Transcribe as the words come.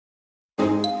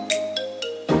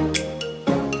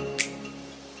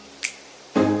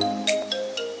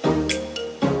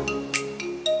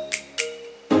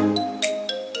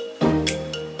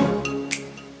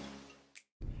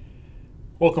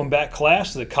Welcome back,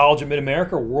 class, to the College of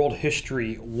Mid-America World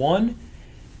History 1.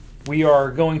 We are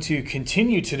going to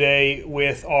continue today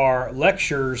with our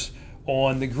lectures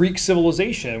on the Greek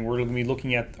civilization. We're going to be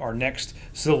looking at our next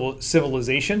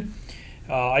civilization.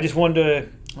 I just wanted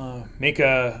to make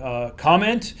a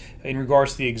comment in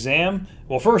regards to the exam.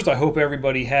 Well, first, I hope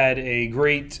everybody had a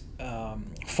great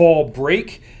fall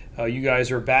break. You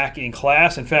guys are back in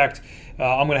class. In fact,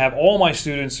 I'm going to have all my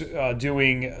students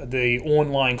doing the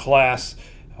online class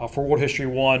for World History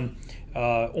 1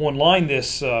 online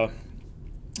this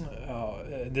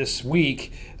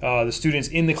week. The students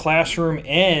in the classroom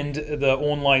and the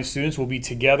online students will be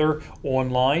together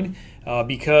online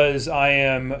because I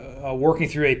am working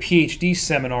through a PhD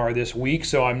seminar this week,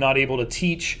 so I'm not able to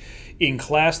teach in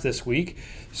class this week.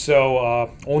 So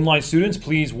online students,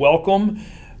 please welcome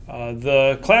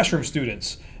the classroom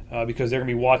students because they're going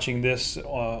to be watching this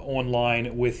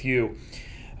online with you.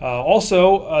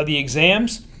 Also, the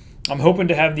exams. I'm hoping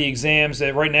to have the exams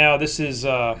that right now, this is,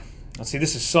 this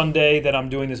is Sunday that I'm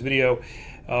doing this video.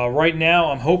 Right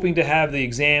now, I'm hoping to have the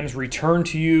exams returned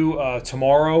to you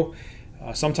tomorrow,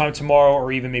 sometime tomorrow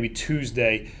or even maybe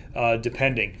Tuesday,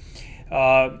 depending.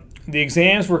 The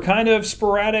exams were kind of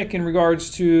sporadic in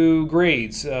regards to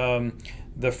grades.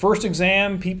 The first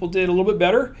exam, people did a little bit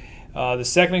better. The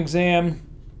second exam,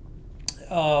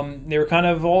 they were kind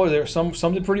of all there. Some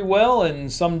did pretty well,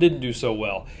 and some didn't do so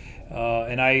well.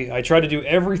 And I tried to do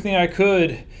everything I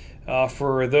could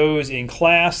for those in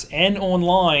class and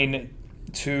online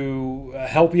to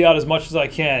help you out as much as I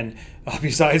can.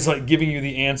 Besides, like giving you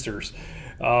the answers,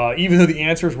 even though the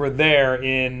answers were there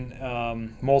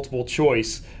in multiple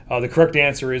choice, the correct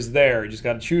answer is there. You just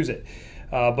got to choose it.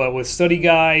 But with study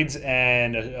guides,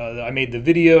 and I made the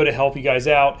video to help you guys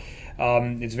out.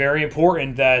 It's very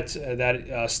important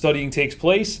that studying takes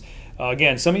place.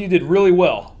 Again, some of you did really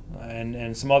well,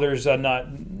 and some others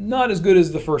not as good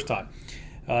as the first time.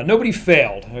 Nobody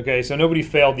failed, okay? So nobody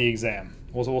failed the exam.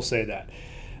 We'll say that.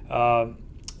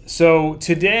 So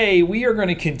today we are going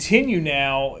to continue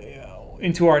now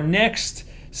into our next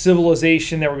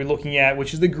civilization that we're going to be looking at,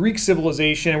 which is the Greek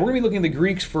civilization. And we're going to be looking at the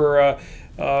Greeks for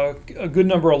a good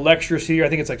number of lectures here. I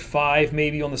think it's like 5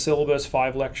 maybe on the syllabus,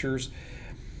 5 lectures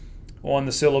on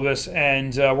the syllabus,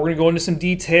 and we're going to go into some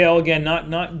detail. Again,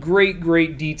 not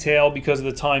great detail because of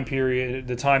the time period,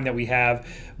 the time that we have,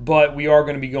 but we are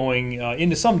going to be going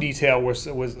into some detail with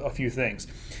a few things.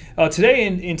 Today,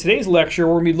 in today's lecture,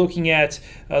 we're going to be looking at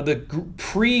the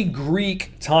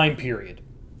pre-Greek time period.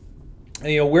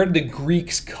 Where did the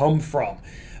Greeks come from?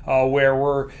 Where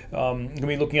we're going to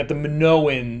be looking at the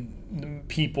Minoan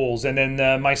peoples and then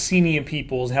the Mycenaean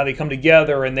peoples and how they come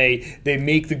together and they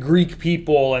make the Greek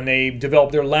people and they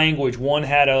develop their language. One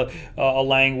had a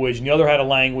language and the other had a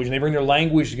language, and they bring their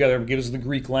language together and give us the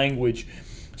Greek language.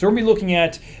 So we're going to be looking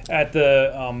at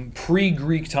the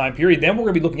pre-Greek time period. Then we're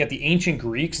going to be looking at the ancient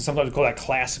Greeks, and sometimes we call that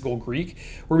classical Greek.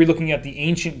 We're going to be looking at the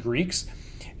ancient Greeks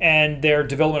and their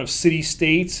development of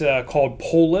city-states called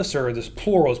polis, or this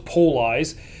plural is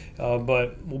polis.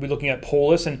 But we'll be looking at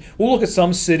polis, and we'll look at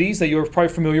some cities that you're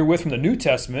probably familiar with from the New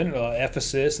Testament,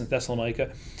 Ephesus and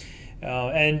Thessalonica.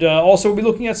 And also we'll be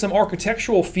looking at some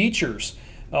architectural features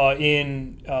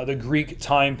in the Greek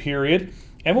time period.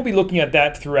 And we'll be looking at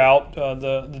that throughout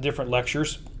the different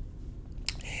lectures.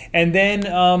 And then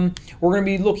we're going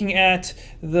to be looking at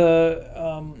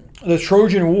the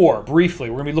Trojan War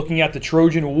briefly. We're going to be looking at the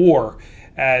Trojan War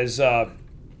as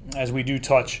we do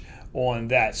touch on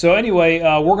that. So anyway,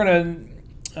 we're going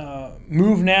to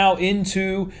move now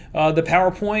into the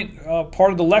PowerPoint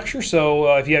part of the lecture.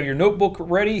 So if you have your notebook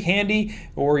ready, handy,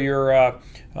 or your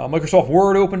Microsoft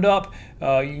Word opened up, you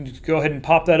can just go ahead and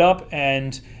pop that up,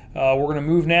 and we're going to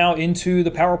move now into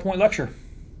the PowerPoint lecture.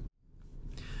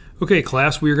 Okay,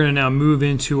 class, we are going to now move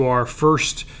into our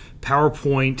first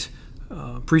PowerPoint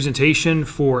presentation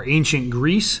for ancient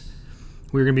Greece.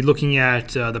 We're going to be looking at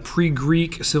the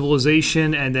pre-Greek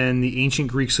civilization and then the ancient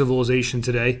Greek civilization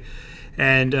today.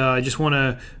 And I just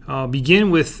want to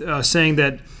begin with saying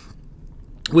that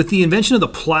with the invention of the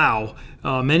plow,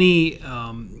 many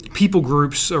people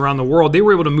groups around the world, they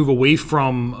were able to move away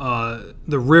from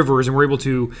the rivers and were able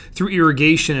to, through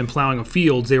irrigation and plowing of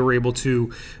fields, they were able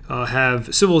to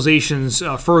have civilizations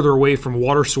further away from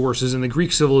water sources. And the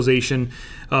Greek civilization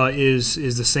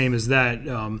is the same as that.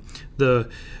 The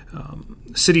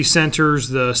city centers,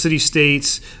 the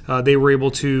city-states, they were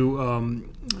able to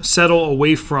settle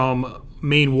away from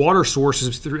main water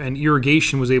sources, and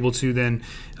irrigation was able to then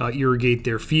irrigate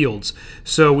their fields.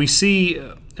 So we see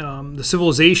the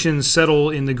civilizations settle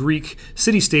in the Greek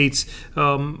city-states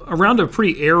around a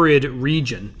pretty arid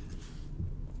region.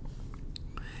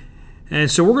 And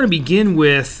so we're going to begin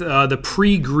with the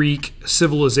pre-Greek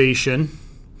civilization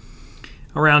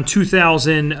around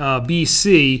 2000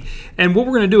 BC. And what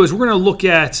we're going to do is we're going to look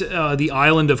at the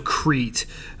island of Crete.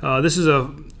 This is a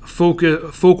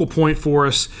focal point for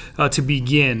us to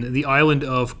begin, the island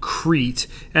of Crete.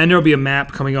 And there'll be a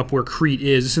map coming up where Crete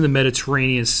is. It's in the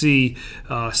Mediterranean Sea,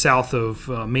 south of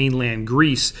mainland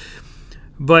Greece.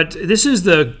 But this is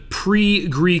the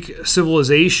pre-Greek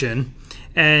civilization,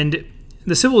 and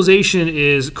the civilization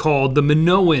is called the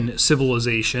Minoan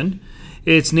civilization.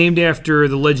 It's named after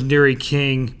the legendary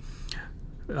king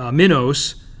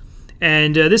Minos,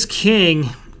 and this king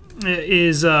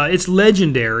is it's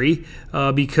legendary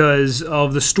because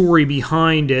of the story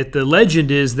behind it. The legend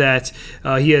is that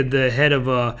he had the head of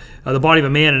the body of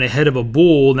a man and a head of a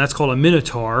bull, and that's called a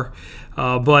minotaur.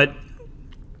 But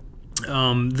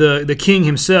the king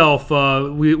himself,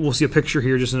 we'll see a picture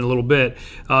here just in a little bit.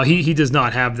 He does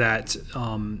not have that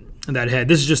that head.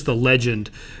 This is just the legend,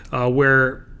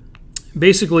 where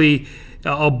basically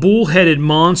a bull-headed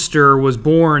monster was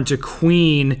born to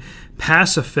Queen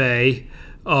Pasiphae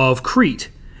of Crete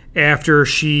after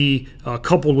she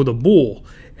coupled with a bull.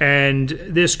 And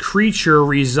this creature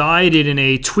resided in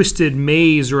a twisted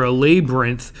maze or a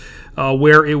labyrinth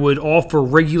where it would offer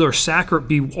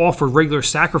be offered regular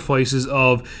sacrifices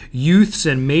of youths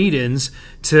and maidens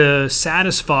to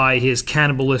satisfy his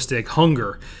cannibalistic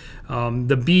hunger.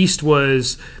 The beast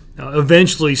was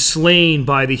eventually slain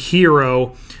by the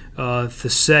hero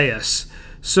Theseus.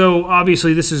 So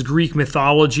obviously this is Greek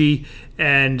mythology,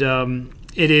 and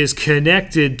it is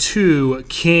connected to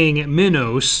King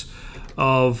Minos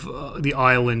of the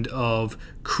island of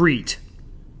Crete.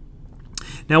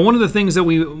 Now, one of the things that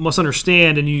we must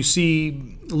understand, and you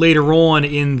see later on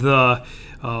in the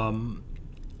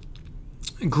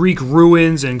Greek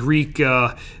ruins and Greek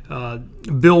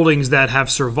buildings that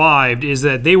have survived, is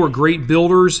that they were great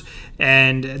builders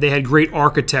and they had great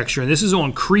architecture. And this is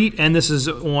on Crete and this is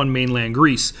on mainland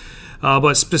Greece.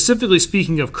 But specifically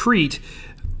speaking of Crete,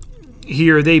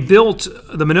 here the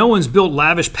Minoans built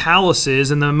lavish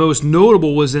palaces, and the most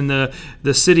notable was in the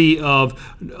city of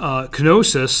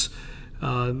Knossos.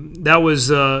 That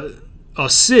was a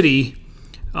city,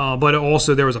 but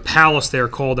also there was a palace there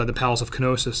called the Palace of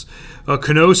Knossos.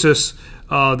 Knossos,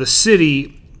 the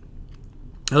city,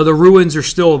 the ruins are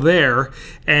still there,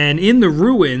 and in the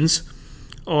ruins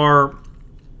are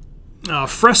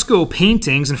fresco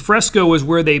paintings, and fresco is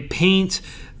where they paint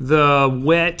the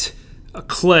wet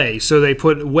clay. So they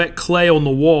put wet clay on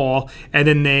the wall, and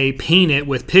then they paint it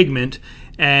with pigment,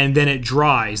 and then it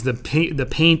dries. The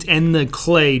paint and the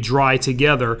clay dry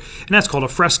together, and that's called a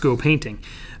fresco painting.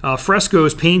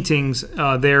 Frescoes paintings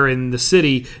there in the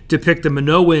city depict the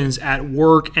Minoans at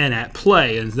work and at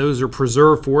play, and those are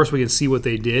preserved for us. We can see what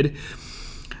they did.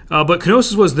 But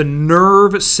Knossos was the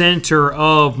nerve center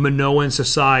of Minoan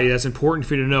society. That's important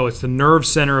for you to know. It's the nerve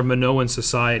center of Minoan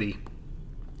society,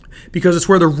 because it's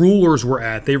where the rulers were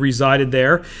at. They resided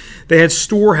there. They had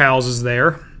storehouses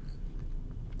there.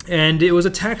 And it was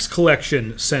a tax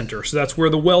collection center, so that's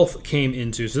where the wealth came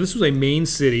into. So this was a main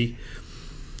city.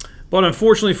 But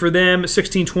unfortunately for them,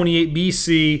 1628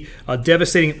 BC, a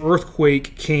devastating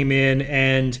earthquake came in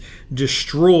and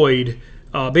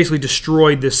basically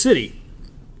destroyed the city.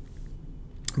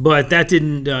 But that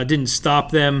didn't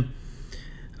stop them.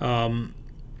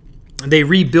 They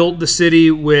rebuilt the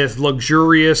city with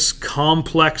luxurious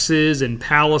complexes and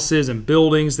palaces and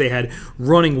buildings. They had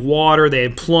running water, they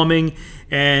had plumbing,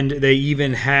 and they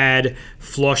even had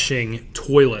flushing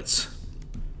toilets.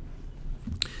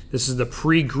 This is the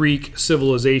pre-Greek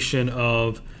civilization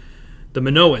of the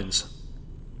Minoans.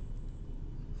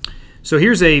 So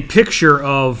here's a picture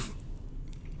of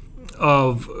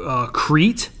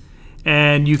Crete,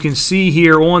 and you can see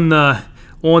here on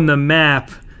the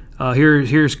map.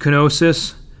 Here's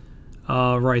Knossos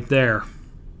right there.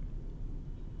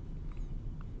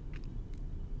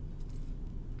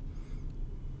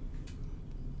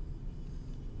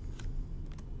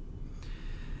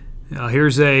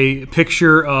 Here's a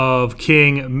picture of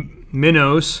King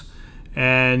Minos,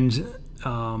 and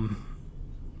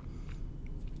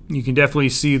you can definitely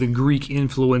see the Greek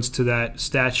influence to that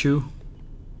statue.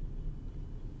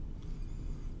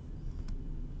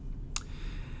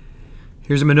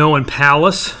 Here's a Minoan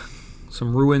palace,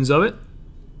 some ruins of it.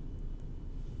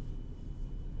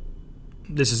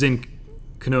 This is in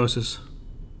Knossos.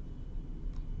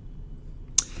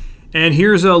 And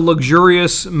here's a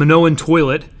luxurious Minoan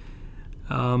toilet.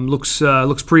 Looks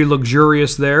pretty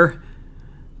luxurious there.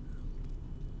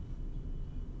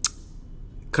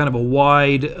 Kind of a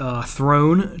wide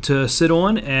throne to sit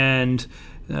on, and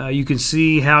You can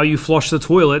see how you flush the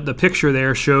toilet. The picture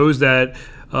there shows that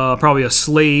probably a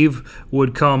slave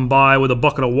would come by with a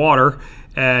bucket of water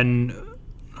and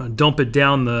dump it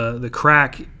down the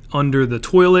crack under the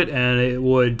toilet, and it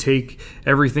would take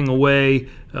everything away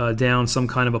down some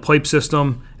kind of a pipe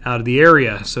system out of the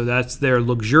area. So that's their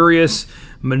luxurious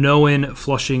Minoan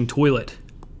flushing toilet.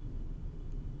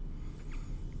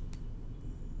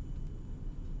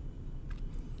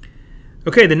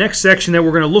 Okay, the next section that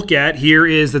we're going to look at here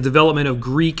is the development of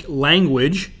Greek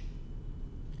language.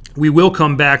 We will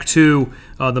come back to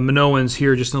the Minoans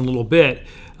here just in a little bit,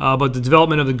 but the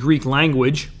development of the Greek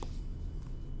language.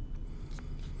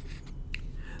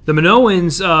 The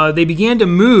Minoans, they began to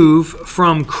move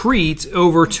from Crete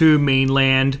over to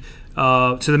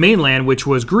the mainland, which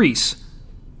was Greece.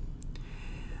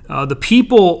 The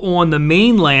people on the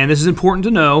mainland, this is important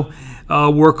to know,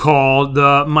 were called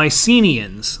the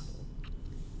Mycenaeans.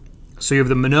 So you have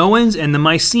the Minoans and the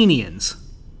Mycenaeans.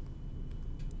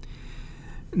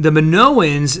 The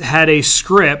Minoans had a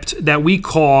script that we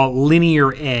call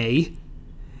Linear A,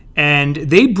 and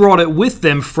they brought it with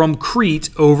them from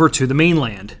Crete over to the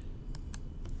mainland.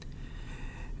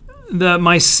 The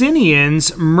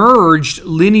Mycenaeans merged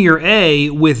Linear A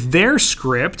with their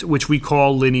script, which we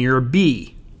call Linear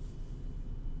B.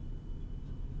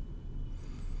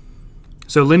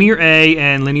 So Linear A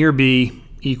and Linear B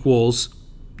equals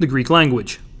the Greek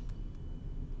language.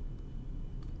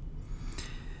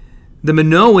 The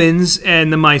Minoans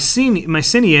and the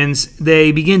Mycenaeans,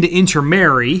 they begin to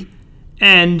intermarry,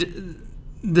 and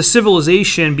the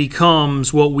civilization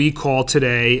becomes what we call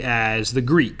today as the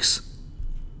Greeks.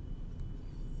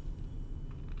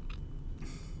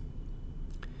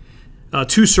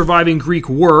 Two surviving Greek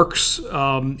works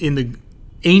in the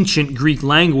ancient Greek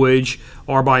language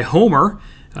are by Homer.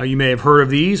 You may have heard of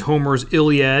these, Homer's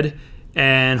Iliad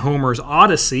and Homer's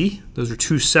Odyssey. Those are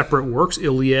two separate works,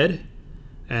 Iliad,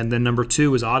 and then number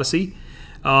 2 is Odyssey.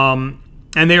 And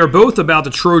they are both about the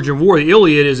Trojan War. The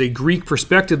Iliad is a Greek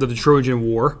perspective of the Trojan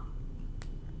War.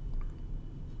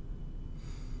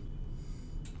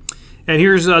 And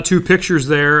here's 2 pictures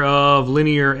there of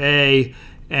Linear A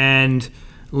and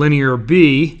Linear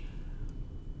B.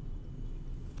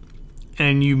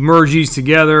 And you merge these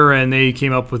together, and they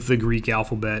came up with the Greek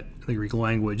alphabet, the Greek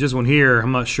language. This one here,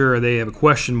 I'm not sure. They have a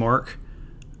question mark.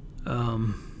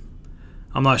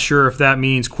 I'm not sure if that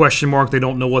means question mark. They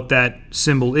don't know what that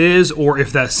symbol is, or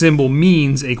if that symbol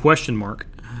means a question mark.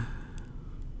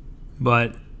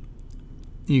 But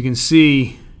you can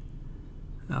see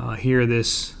here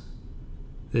this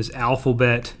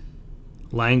alphabet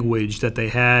language that they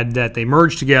had, that they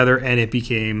merged together, and it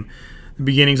became the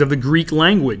beginnings of the Greek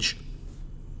language.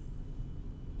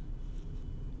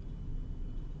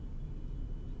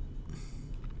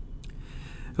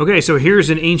 Okay, so here's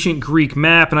an ancient Greek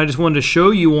map, and I just wanted to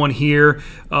show you on here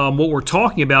what we're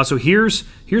talking about. So here's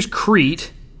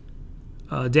Crete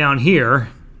down here,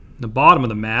 the bottom of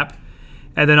the map,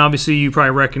 and then obviously you probably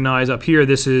recognize up here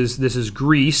this is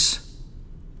Greece.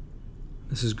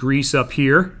 This is Greece up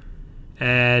here,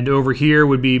 and over here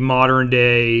would be modern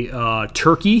day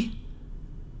Turkey.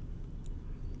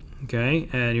 Okay,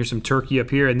 and here's some Turkey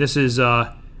up here, and this is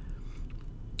the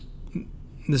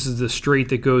strait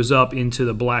that goes up into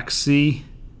the Black Sea,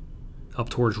 up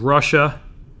towards Russia.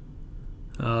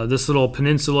 This little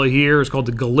peninsula here is called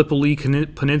the Gallipoli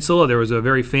Peninsula. There was a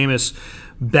very famous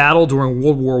battle during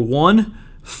World War I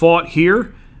fought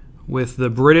here with the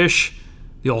British,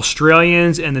 the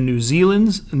Australians, and the New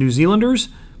Zealanders.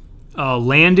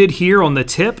 Landed here on the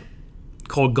tip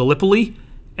called Gallipoli,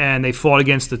 and they fought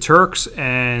against the Turks,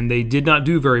 and they did not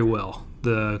do very well.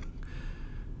 The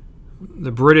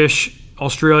British,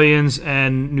 Australians,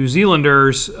 and New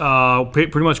Zealanders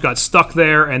pretty much got stuck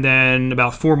there, and then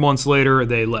about 4 months later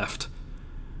they left,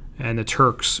 and the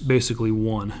Turks basically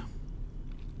won.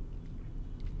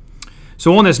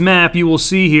 So on this map you will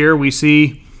see here, we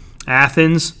see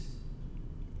Athens,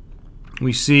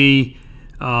 we see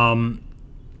right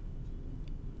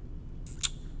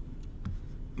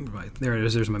there it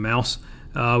is, there's my mouse.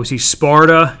 We see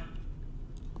Sparta.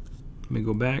 Let me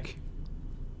go back.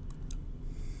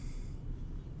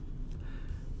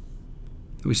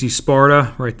 We see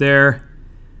Sparta right there,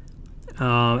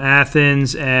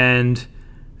 Athens, and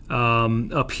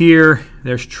up here,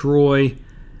 there's Troy.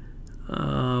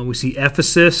 We see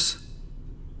Ephesus.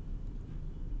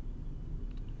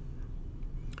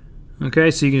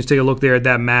 Okay, so you can just take a look there at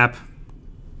that map.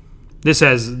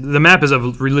 The map is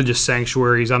of religious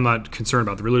sanctuaries. I'm not concerned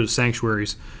about the religious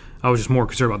sanctuaries. I was just more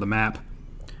concerned about the map.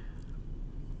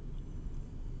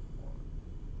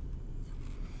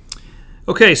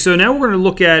 Okay, so now we're going to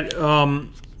look at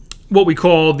what we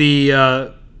call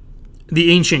the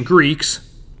ancient Greeks,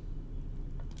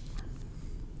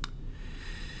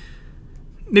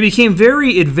 they became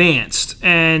very advanced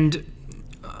and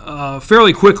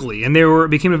fairly quickly, and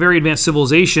became a very advanced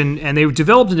civilization, and they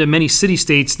developed into many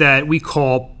city-states that we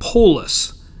call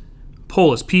polis.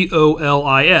 Polis,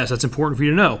 P-O-L-I-S. That's important for you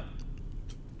to know.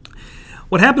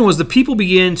 What happened was the people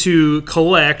began to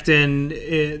collect, and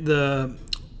the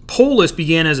polis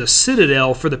began as a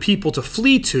citadel for the people to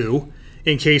flee to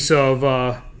in case of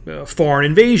foreign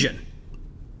invasion.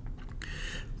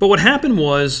 But what happened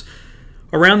was,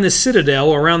 around this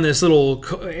citadel, around this little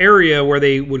area where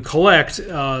they would collect,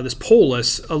 this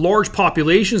polis, a large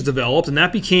populations developed, and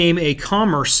that became a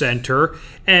commerce center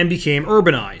and became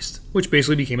urbanized, which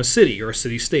basically became a city or a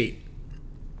city-state.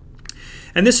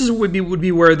 And this would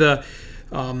be where the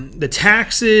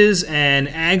taxes and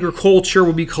agriculture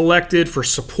would be collected for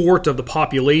support of the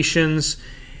populations.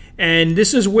 And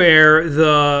this is where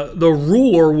the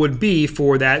ruler would be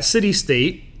for that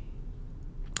city-state.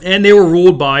 And they were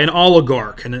ruled by an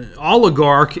oligarch. And an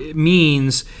oligarch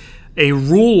means a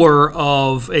ruler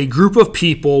of a group of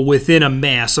people within a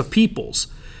mass of peoples.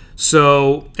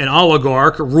 So an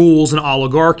oligarch rules an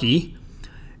oligarchy,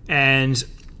 and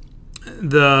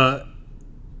the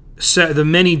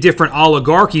many different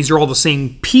oligarchies are all the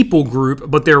same people group,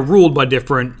 but they're ruled by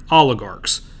different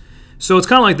oligarchs. So it's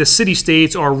kind of like the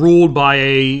city-states are ruled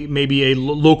by maybe a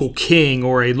local king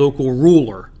or a local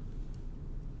ruler.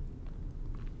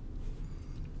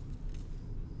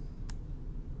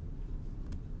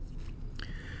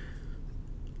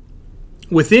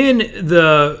 Within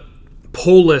the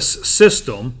polis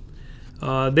system,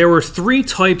 there were three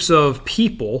types of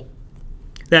people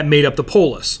that made up the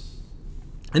polis.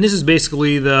 And this is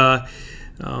basically kind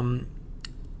of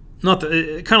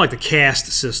like the caste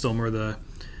system, or the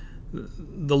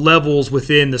levels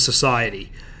within the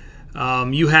society.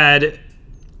 You had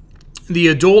the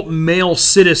adult male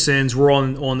citizens were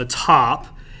on the top,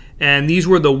 and these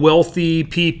were the wealthy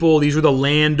people. These were the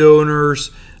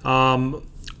landowners.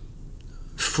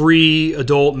 Free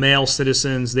adult male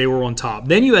citizens, they were on top.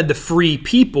 Then you had the free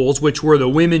peoples, which were the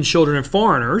women, children, and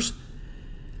foreigners.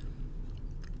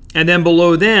 And then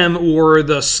below them were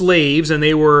the slaves, and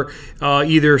they were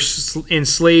either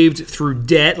enslaved through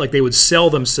debt, like they would sell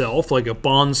themselves, like a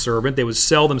bond servant. They would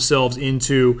sell themselves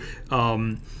into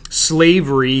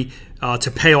slavery to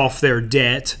pay off their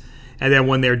debt. And then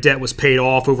when their debt was paid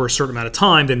off over a certain amount of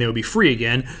time, then they would be free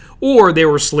again. Or they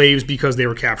were slaves because they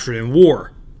were captured in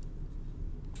war.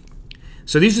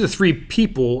 So these are the three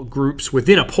people groups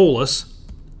within a polis.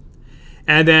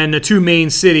 And then the two main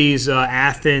cities,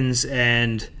 Athens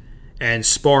and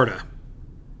Sparta.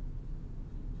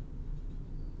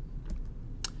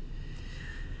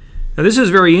 Now this is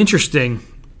very interesting.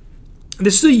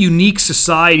 This is a unique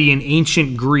society in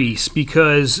ancient Greece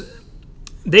because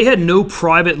they had no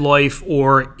private life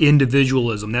or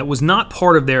individualism. That was not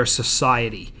part of their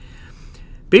society.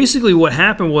 Basically what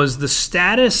happened was the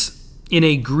status in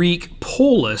a Greek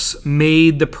polis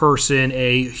made the person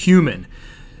a human.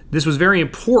 This was very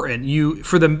important.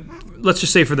 Let's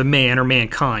just say for the man or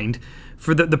mankind,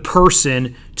 for the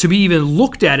person to be even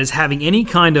looked at as having any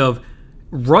kind of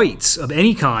rights of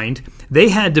any kind, they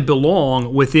had to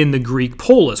belong within the Greek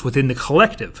polis, within the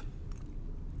collective.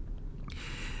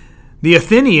 The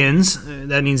Athenians,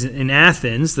 that means in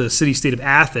Athens, the city-state of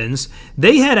Athens,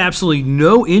 they had absolutely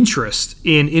no interest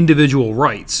in individual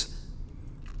rights.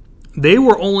 They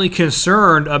were only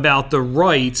concerned about the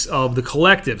rights of the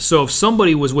collective. So if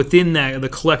somebody was within the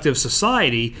collective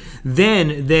society,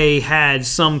 then they had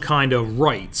some kind of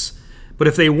rights. But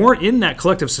if they weren't in that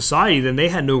collective society, then they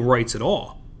had no rights at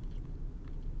all.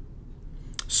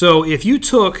 So if you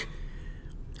took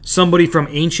somebody from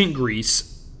ancient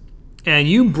Greece and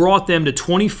you brought them to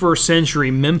 21st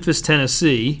century Memphis,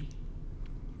 Tennessee,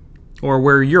 or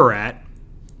where you're at,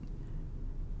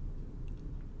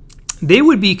 they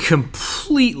would be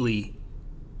completely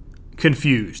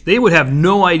confused. They would have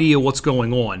no idea what's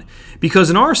going on.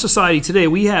 Because in our society today,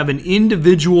 we have an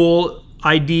individual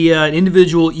idea, an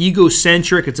individual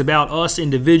egocentric. It's about us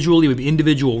individually with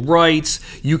individual rights.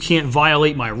 You can't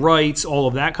violate my rights, all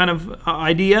of that kind of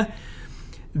idea.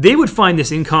 They would find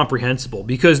this incomprehensible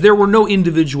because there were no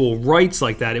individual rights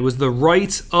like that. It was the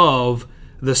rights of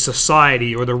the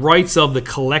society or the rights of the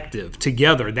collective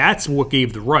together. That's what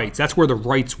gave the rights. That's where the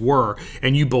rights were,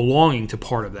 and you belonging to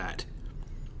part of that.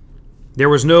 There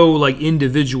was no like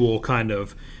individual kind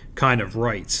of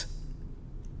rights.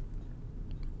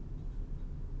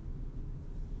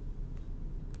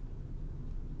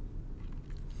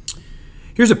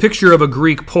 Here's a picture of a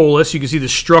Greek polis. You can see the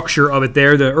structure of it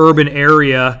there. The urban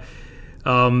area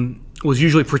was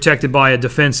usually protected by a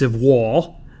defensive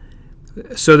wall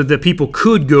so that the people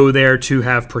could go there to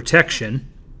have protection.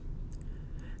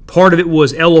 Part of it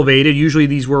was elevated. Usually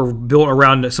these were built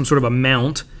around some sort of a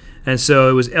mount, and so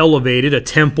it was elevated. A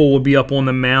temple would be up on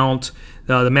the mount.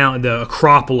 The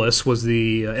Acropolis was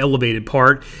the elevated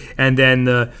part, and then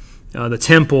the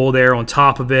temple there on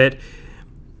top of it.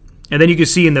 And then you can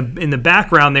see in the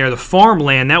background there the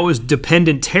farmland. That was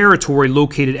dependent territory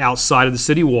located outside of the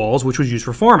city walls, which was used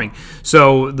for farming.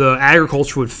 So the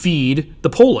agriculture would feed the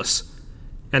polis,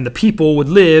 and the people would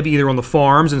live either on the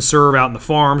farms and serve out in the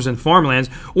farms and farmlands,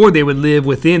 or they would live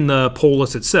within the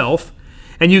polis itself.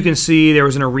 And you can see there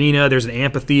was an arena, there's an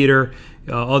amphitheater,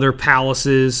 other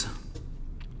palaces.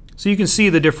 So you can see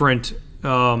the different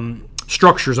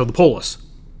structures of the polis.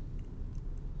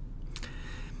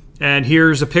 And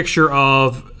here's a picture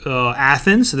of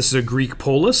Athens. This is a Greek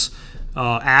polis.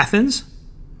 Athens.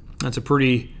 That's a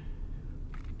pretty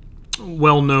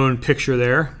well-known picture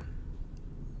there.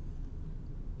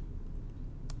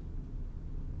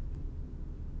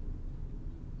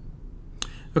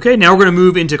 Okay, now we're going to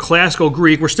move into classical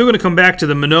Greek. We're still going to come back to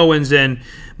the Minoans and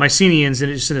Mycenaeans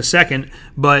just in a second,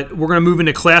 but we're going to move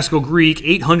into classical Greek,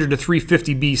 800 to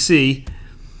 350 BC.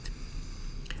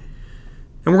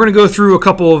 And we're going to go through a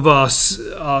couple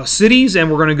of cities,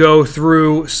 and we're going to go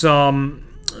through some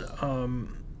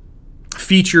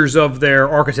features of their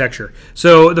architecture.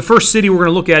 So the first city we're going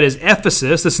to look at is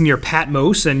Ephesus. This is near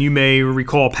Patmos, and you may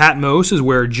recall Patmos is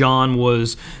where John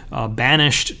was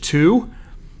banished to,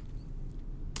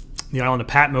 the island of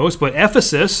Patmos. But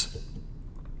Ephesus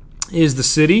is the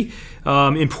city,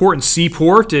 important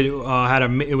seaport.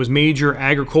 It was major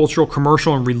agricultural,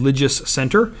 commercial, and religious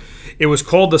center. It was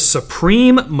called the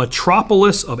supreme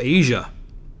metropolis of Asia.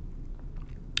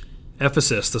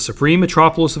 Ephesus, the supreme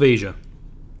metropolis of Asia.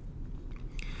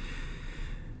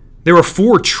 There were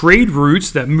 4 trade routes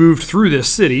that moved through this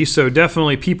city, so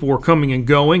definitely people were coming and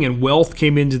going, and wealth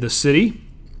came into the city.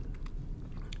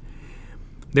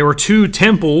 There were 2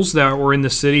 temples that were in the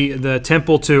city, the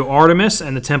temple to Artemis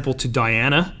and the temple to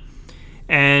Diana.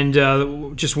 And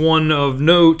just one of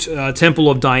note, Temple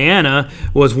of Diana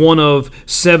was one of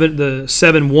the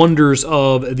 7 wonders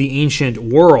of the ancient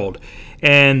world.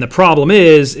 And the problem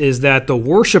is that the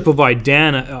worship of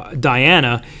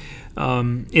Diana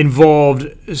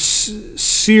involved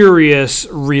serious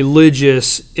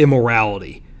religious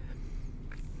immorality.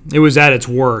 It was at its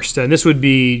worst, and this would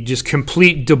be just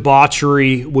complete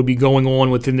debauchery would be going on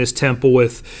within this temple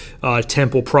with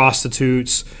temple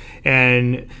prostitutes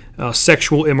and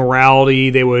sexual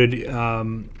immorality. They would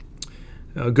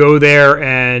go there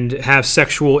and have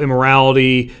sexual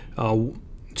immorality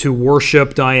to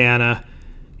worship Diana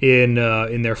in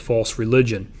their false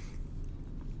religion.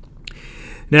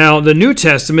 Now, the New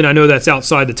Testament, I know that's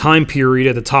outside the time period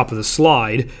at the top of the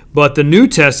slide, but the New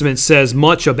Testament says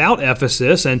much about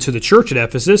Ephesus and to the church at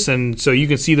Ephesus, and so you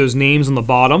can see those names on the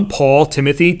bottom: Paul,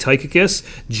 Timothy, Tychicus,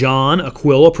 John,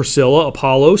 Aquila, Priscilla,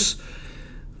 Apollos.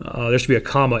 There should be a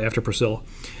comma after Priscilla.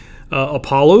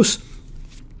 Apollos.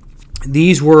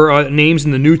 These were names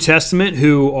in the New Testament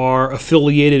who are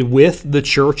affiliated with the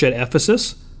church at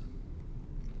Ephesus.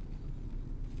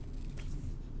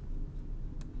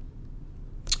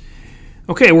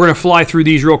 Okay, we're going to fly through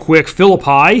these real quick.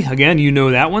 Philippi, again, you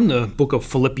know that one, the book of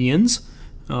Philippians,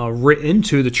 written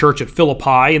to the church at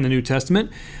Philippi in the New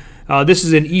Testament. This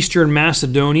is in eastern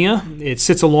Macedonia. It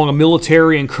sits along a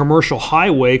military and commercial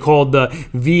highway called the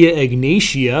Via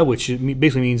Egnatia, which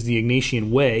basically means the Ignatian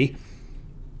Way.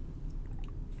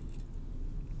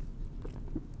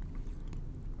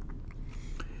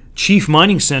 Chief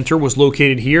mining center was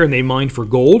located here, and they mined for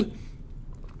gold.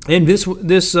 And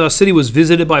this city was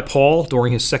visited by Paul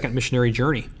during his second missionary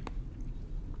journey.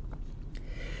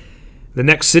 The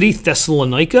next city,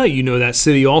 Thessalonica, you know that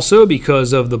city also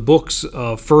because of the books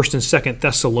of 1st and 2nd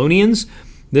Thessalonians.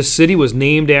 This city was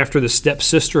named after the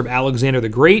stepsister of Alexander the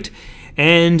Great,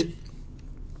 and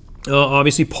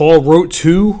obviously Paul wrote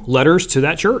 2 letters to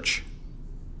that church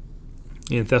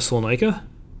in Thessalonica.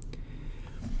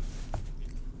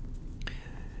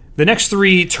 The next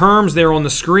 3 terms there on the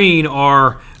screen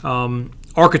are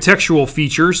architectural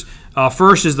features.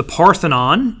 First is the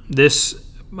Parthenon. This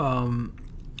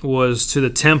was to the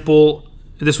temple.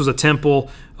 This was a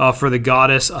temple for the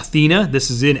goddess Athena.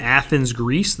 This is in Athens,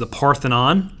 Greece, the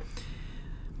Parthenon.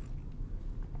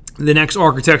 The next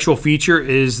architectural feature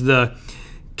is the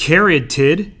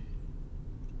Caryatid.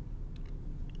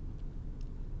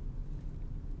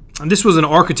 And this was an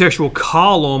architectural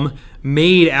column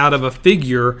made out of a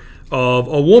figure of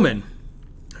a woman,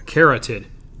 a caryatid.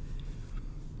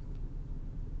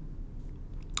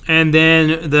 And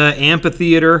then the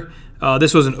amphitheater.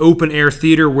 This was an open-air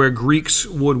theater where Greeks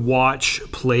would watch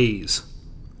plays.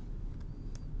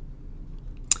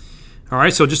 All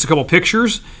right, so just a couple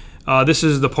pictures. This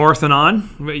is the Parthenon,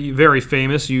 very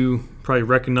famous. You probably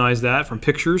recognize that from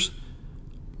pictures.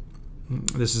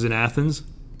 This is in Athens,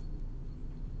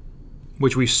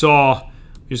 which we saw.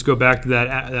 Just go back to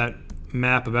that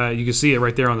map about it. You can see it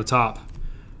right there on the top,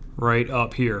 right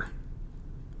up here.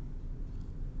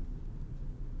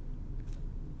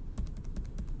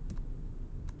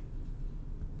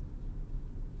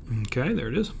 Okay, there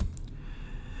it is.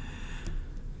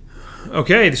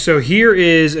 Okay, so here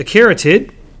is a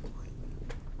caryatid.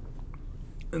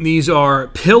 These are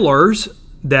pillars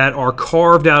that are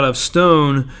carved out of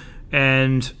stone,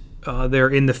 and they're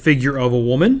in the figure of a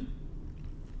woman.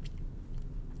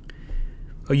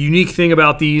 A unique thing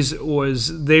about these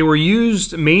was they were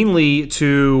used mainly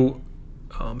to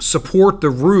support the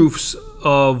roofs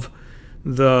of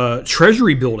the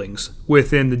treasury buildings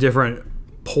within the different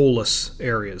polis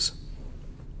areas.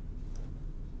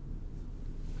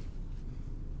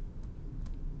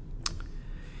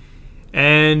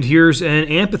 And here's an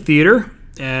amphitheater,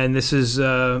 and this is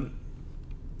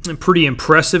pretty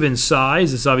impressive in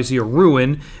size. It's obviously a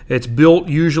ruin. It's built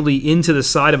usually into the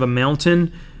side of a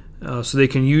mountain, so they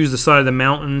can use the side of the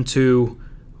mountain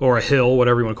or a hill,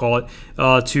 whatever you want to call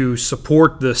it, to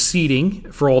support the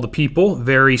seating for all the people.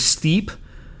 Very steep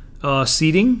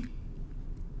seating.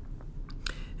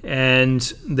 And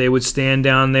they would stand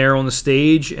down there on the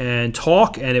stage and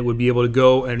talk, and it would be able to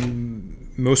go, and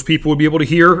most people would be able to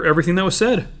hear everything that was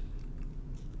said.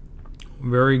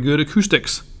 Very good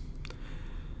acoustics.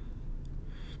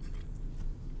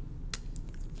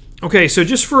 Okay, so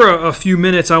just for a few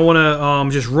minutes, I want to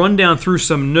just run down through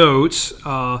some notes.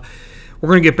 We're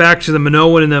going to get back to the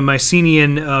Minoan and the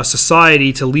Mycenaean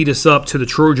society to lead us up to the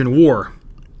Trojan War.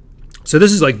 So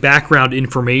this is like background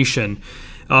information.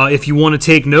 If you want to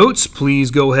take notes, please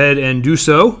go ahead and do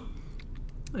so.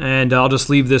 And I'll just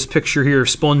leave this picture here of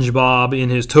SpongeBob in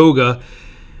his toga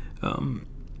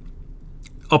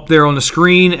up there on the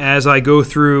screen as I go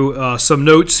through some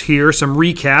notes here, some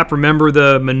recap. Remember,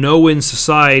 the Minoan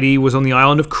society was on the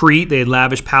island of Crete. They had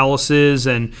lavish palaces,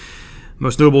 and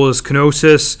most notable is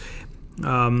Knossos.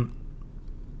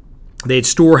 They had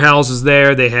storehouses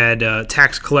there. They had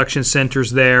tax collection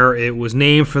centers there. It was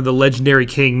named for the legendary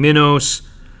king Minos.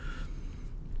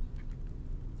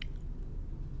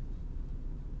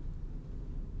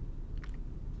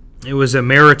 It was a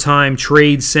maritime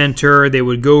trade center. They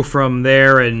would go from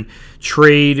there and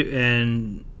trade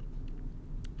and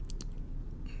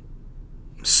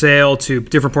sail to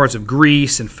different parts of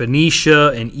Greece and Phoenicia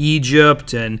and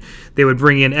Egypt, and they would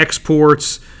bring in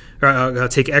exports,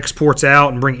 take exports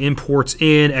out and bring imports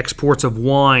in, exports of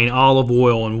wine, olive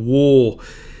oil, and wool,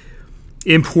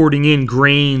 importing in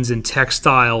grains and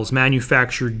textiles,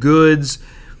 manufactured goods.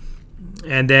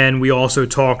 And then we also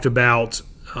talked about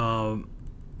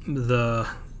the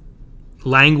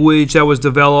language that was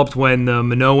developed when the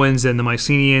Minoans and the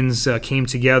Mycenaeans came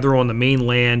together on the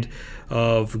mainland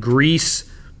of Greece.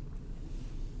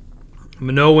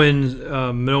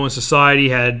 Minoan society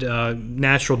had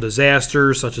natural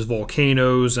disasters such as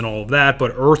volcanoes and all of that,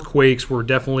 but earthquakes were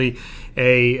definitely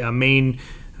a main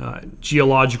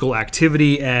geological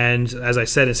activity. And as I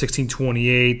said, in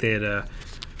 1628, they had a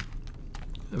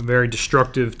very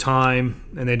destructive time,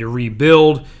 and they had to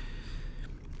rebuild.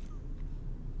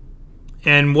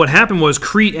 And what happened was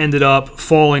Crete ended up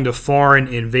falling to foreign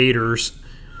invaders.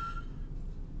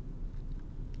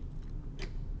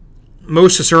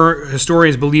 Most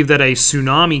historians believe that a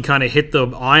tsunami kind of hit the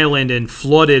island and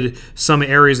flooded some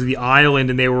areas of the island,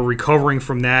 and they were recovering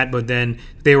from that, but then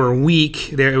they were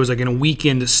weak. It was like in a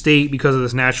weakened state because of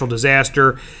this natural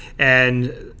disaster,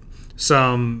 and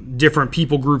some different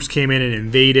people groups came in and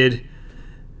invaded.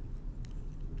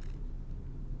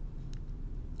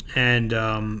 And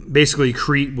basically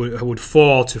Crete would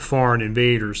fall to foreign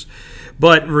invaders.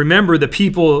 But remember, the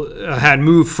people had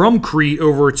moved from Crete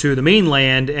over to the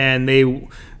mainland, and they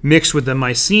mixed with the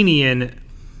Mycenaean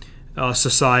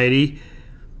society.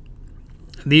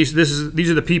 These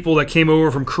are the people that came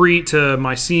over from Crete to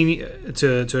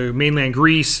to mainland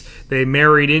Greece. They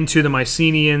married into the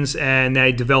Mycenaeans, and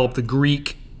they developed the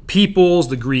Greek peoples,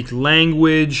 the Greek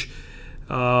language.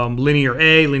 Linear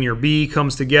A, linear B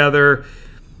comes together.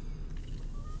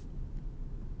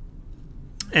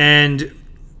 And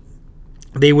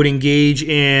they would engage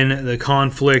in the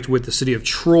conflict with the city of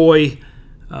Troy,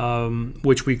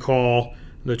 which we call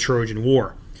the Trojan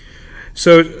War.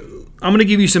 So I'm going to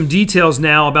give you some details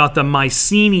now about the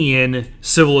Mycenaean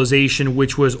civilization,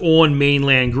 which was on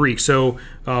mainland Greece. So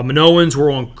Minoans were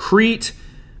on Crete.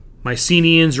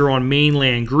 Mycenaeans are on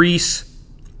mainland Greece.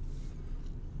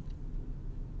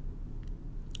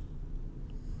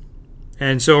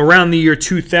 And so around the year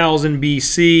 2000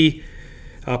 BC,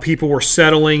 people were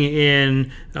settling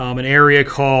in an area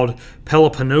called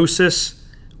Peloponnesus,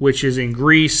 which is in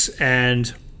Greece,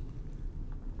 and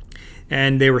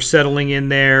they were settling in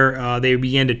there. They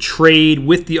began to trade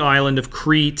with the island of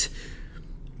Crete.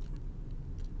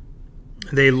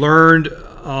 They learned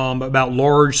about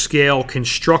large-scale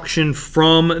construction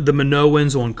from the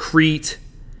Minoans on Crete.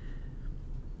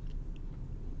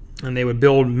 And they would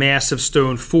build massive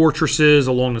stone fortresses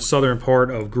along the southern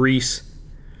part of Greece.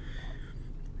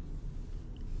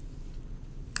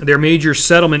 Their major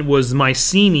settlement was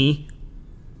Mycenae,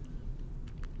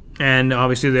 and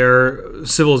obviously their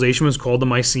civilization was called the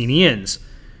Mycenaeans.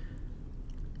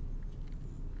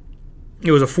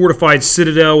 It was a fortified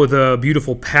citadel with a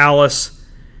beautiful palace,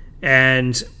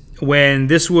 and when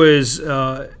this was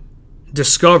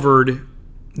discovered,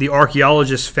 the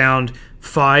archaeologists found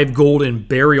 5 golden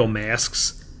burial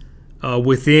masks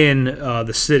within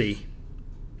the city.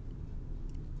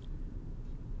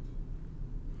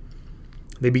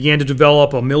 They began to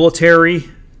develop a military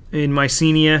in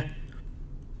Mycenae,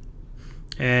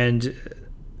 and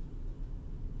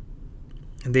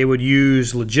they would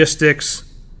use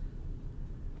logistics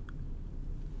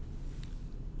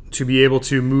to be able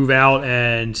to move out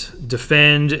and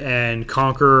defend and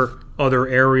conquer other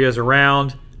areas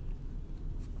around.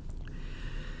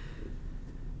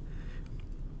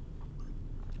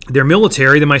 Their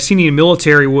military, the Mycenaean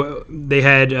military, they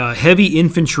had heavy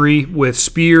infantry with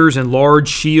spears and large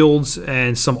shields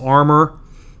and some armor.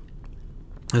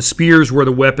 The spears were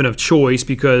the weapon of choice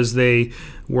because they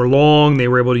were long. They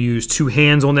were able to use 2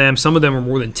 hands on them. Some of them were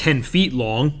more than 10 feet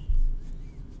long.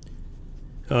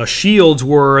 Shields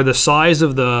were the size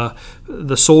of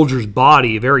the soldier's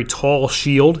body, a very tall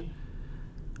shield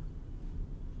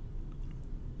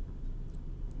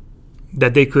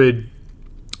that they could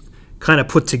kind of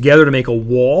put together to make a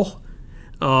wall.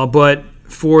 But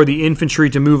for the infantry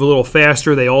to move a little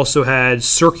faster, they also had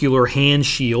circular hand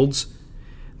shields.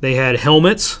 They had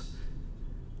helmets,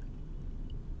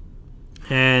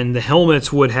 and the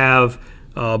helmets would have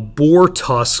boar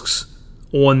tusks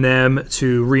on them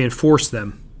to reinforce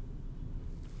them.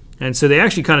 And so they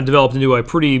actually kind of developed into a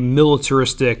pretty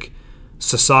militaristic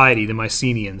society, the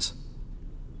Mycenaeans.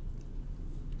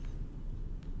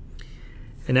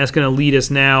 And that's going to lead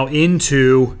us now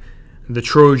into the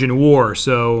Trojan War.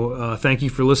 So thank you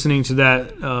for listening to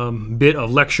that bit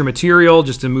of lecture material,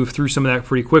 just to move through some of that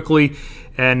pretty quickly.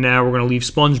 And now we're going to leave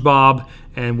SpongeBob,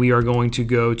 and we are going to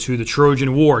go to the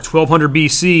Trojan War. 1200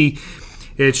 BC,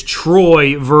 it's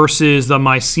Troy versus the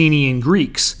Mycenaean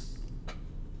Greeks.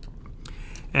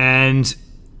 And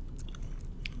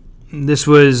this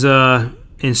was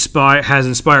has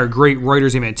inspired great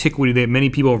writers of antiquity. That many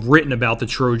people have written about the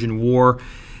Trojan War,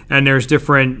 and there's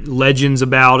different legends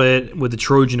about it with the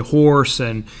Trojan horse,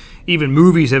 and even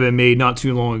movies have been made not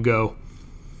too long ago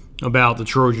about the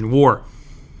Trojan War.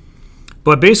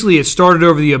 But basically it started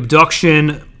over the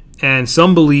abduction, and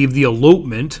some believe the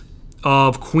elopement,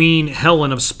 of Queen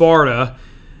Helen of Sparta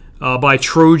by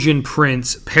Trojan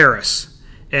prince Paris.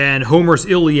 And Homer's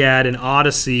Iliad and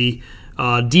Odyssey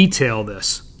detail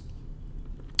this.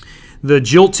 The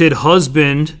jilted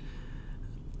husband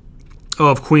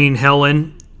of Queen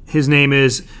Helen, his name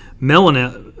is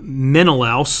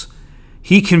Menelaus,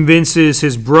 he convinces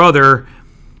his brother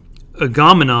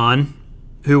Agamemnon,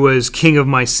 who was king of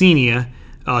Mycenae,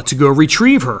 to go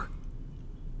retrieve her.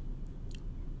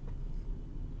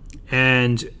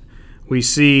 And we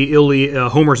see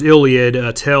Homer's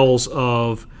Iliad tells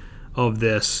of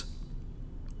this.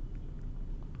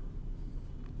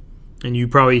 And you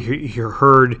probably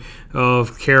heard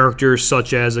of characters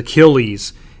such as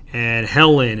Achilles and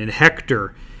Helen and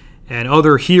Hector and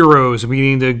other heroes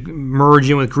beginning to merge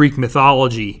in with Greek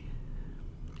mythology.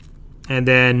 And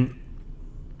then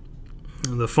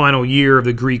the final year of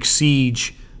the Greek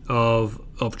siege of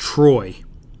Troy.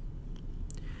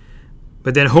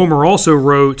 But then Homer also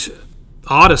wrote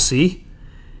Odyssey,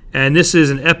 and this is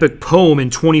an epic poem in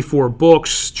 24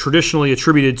 books, traditionally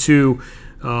attributed to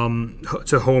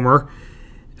Homer.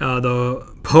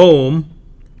 The poem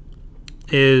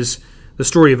is the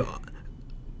story of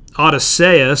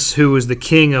Odysseus, who was the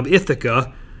king of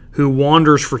Ithaca, who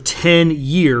wanders for 10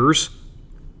 years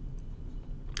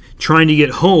trying to get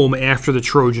home after the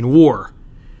Trojan War.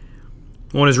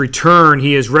 On his return,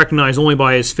 he is recognized only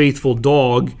by his faithful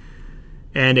dog,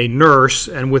 and a nurse,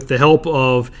 and with the help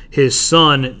of his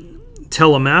son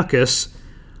Telemachus,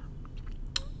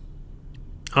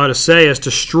 Odysseus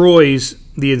destroys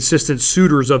the insistent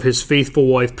suitors of his faithful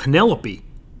wife Penelope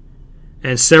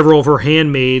and several of her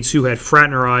handmaids who had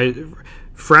fraternized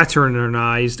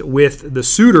with the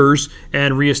suitors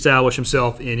and reestablished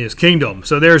himself in his kingdom.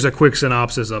 So there's a quick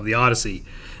synopsis of the Odyssey.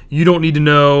 You don't need to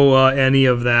know any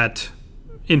of that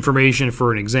information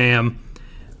for an exam,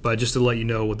 but just to let you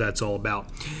know what that's all about.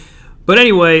 But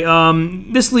anyway,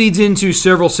 this leads into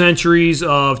several centuries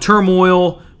of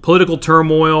turmoil, political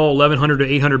turmoil, 1100 to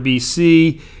 800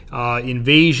 BC,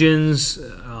 invasions,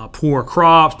 poor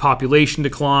crops, population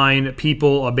decline,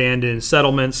 people abandoned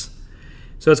settlements.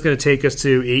 So it's going to take us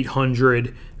to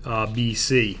 800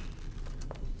 BC.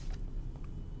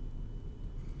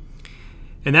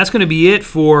 And that's going to be it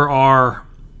for our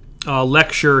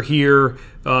lecture here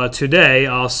today.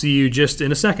 I'll see you just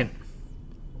in a second.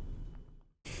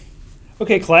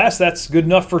 Okay, class, that's good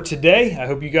enough for today. I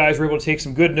hope you guys were able to take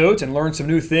some good notes and learn some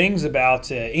new things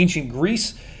about ancient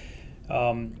Greece.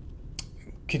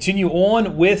 Continue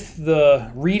on with the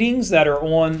readings that are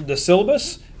on the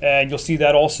syllabus, and you'll see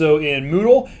that also in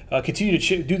Moodle. Continue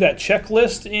to do that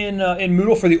checklist in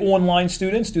Moodle for the online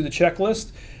students. Do the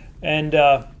checklist, and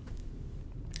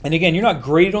again, you're not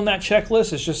graded on that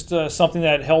checklist. It's just something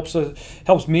that helps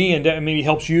me and maybe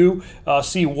helps you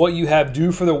see what you have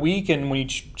due for the week. And when you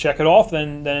check it off,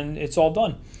 then it's all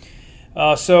done.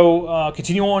 So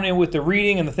continue on with the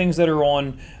reading and the things that are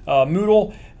on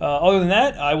Moodle. Other than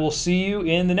that, I will see you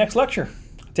in the next lecture.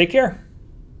 Take care.